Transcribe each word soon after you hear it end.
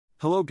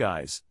Hello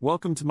guys,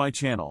 welcome to my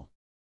channel,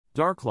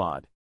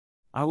 Darklord.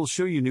 I will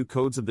show you new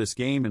codes of this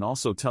game and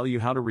also tell you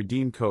how to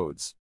redeem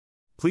codes.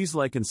 Please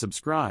like and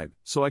subscribe,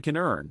 so I can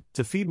earn,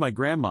 to feed my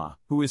grandma,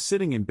 who is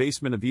sitting in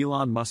basement of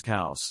Elon Musk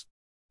house.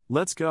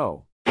 Let's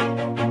go.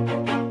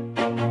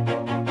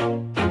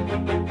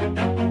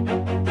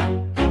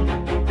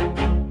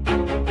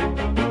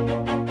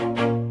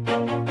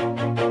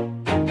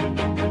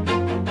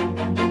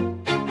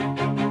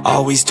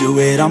 Always do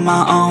it on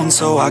my own,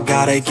 so I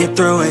gotta get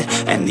through it.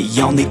 And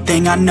the only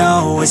thing I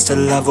know is to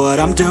love what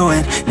I'm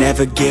doing.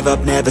 Never give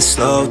up, never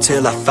slow,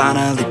 till I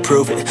finally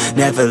prove it.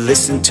 Never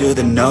listen to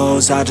the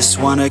no's, I just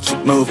wanna keep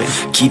moving.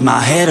 Keep my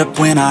head up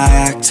when I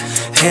act,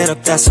 head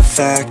up, that's a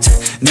fact.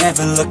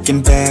 Never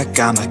looking back,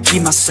 I'ma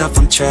keep myself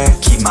on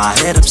track. Keep my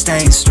head up,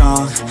 staying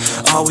strong,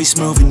 always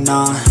moving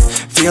on.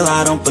 Feel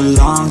I don't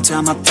belong,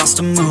 tell my thoughts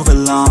to move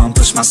along.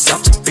 Push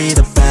myself to be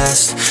the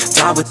best,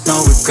 die with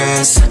no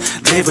regrets.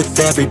 Live with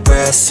every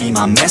breath, see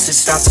my message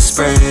start to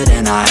spread.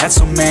 And I had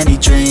so many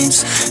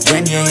dreams,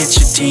 when you hit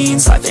your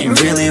teens, life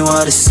ain't really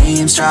what it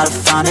seems. Try to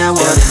find out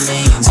what it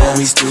means.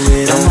 Always do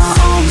it on my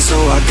own, so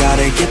I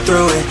gotta get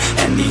through it.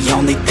 And the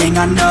only thing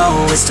I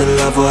know is to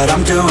love what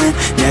I'm doing.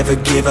 Never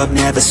give up,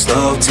 never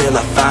slow, till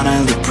I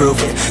finally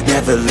prove it.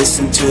 Never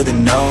listen to the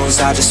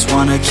no's, I just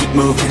wanna keep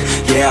moving.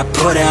 Yeah, I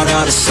put out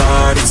all this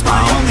art, it's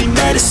my only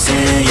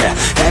medicine. Yeah,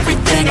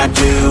 everything I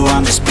do,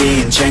 I'm just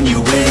being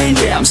genuine.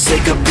 Yeah, I'm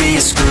sick of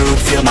being screwed,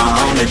 feel my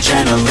own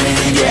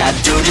adrenaline. Yeah,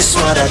 I do just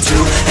what I do,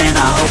 and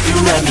I hope you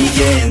let me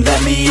in,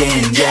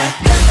 yeah.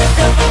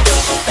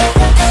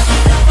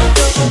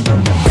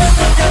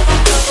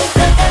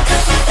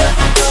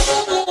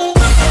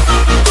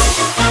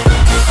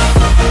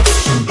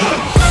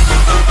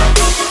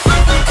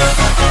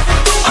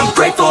 I'm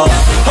grateful,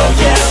 oh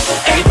yeah,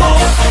 able,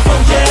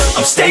 oh yeah,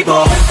 I'm stable,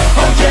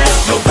 oh yeah,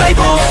 no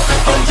label,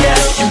 oh yeah,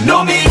 you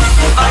know me,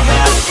 I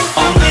have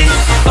only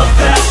a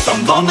path,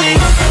 I'm lonely,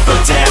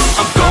 but damn,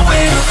 I'm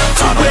going to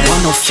I don't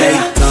want no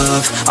fake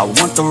love, I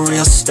want the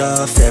real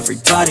stuff.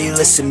 Everybody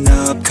listen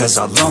up, cause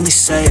I'll only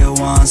say it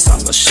once. I'm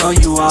gonna show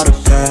you all the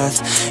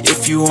path,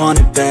 if you want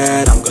it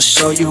bad. I'm gonna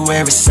show you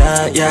where it's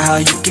at, yeah, how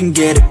you can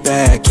get it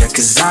back. Yeah,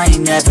 cause I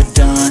ain't never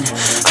done,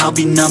 I'll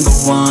be number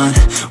one.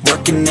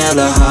 Working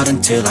hella hard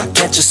until I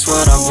get just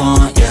what I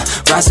want, yeah.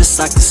 Rises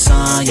like the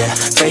sun, yeah,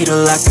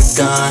 fatal like a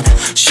gun.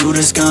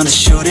 Shooters gonna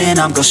shoot and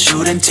I'm gonna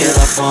shoot until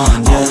I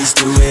won, yeah. Always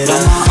do it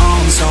on my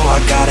own, so I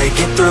gotta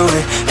get through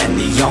it. And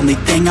the only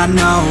thing I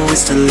know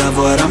is to love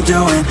what I'm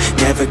doing.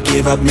 Never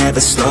give up, never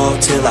slow,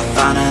 till I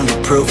finally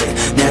prove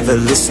it. Never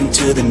listen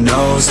to the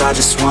no's, I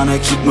just wanna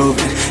keep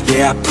moving.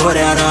 Yeah, I put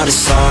out all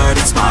this art,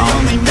 it's my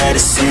only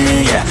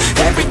medicine. Yeah,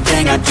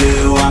 everything I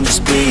do, I'm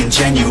just being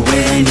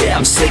genuine. Yeah,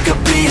 I'm sick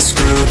of being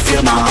screwed,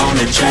 feel my own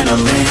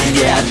adrenaline.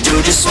 Yeah, I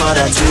do just what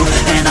I do,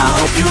 and I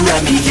hope you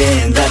let me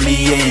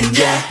in,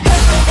 yeah.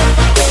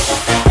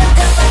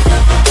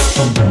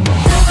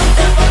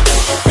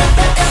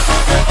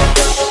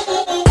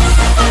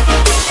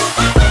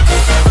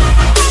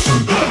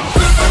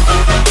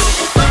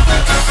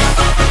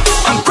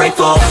 I'm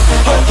grateful,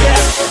 oh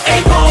yeah,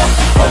 able,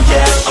 oh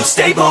yeah, I'm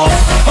stable,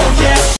 oh yeah.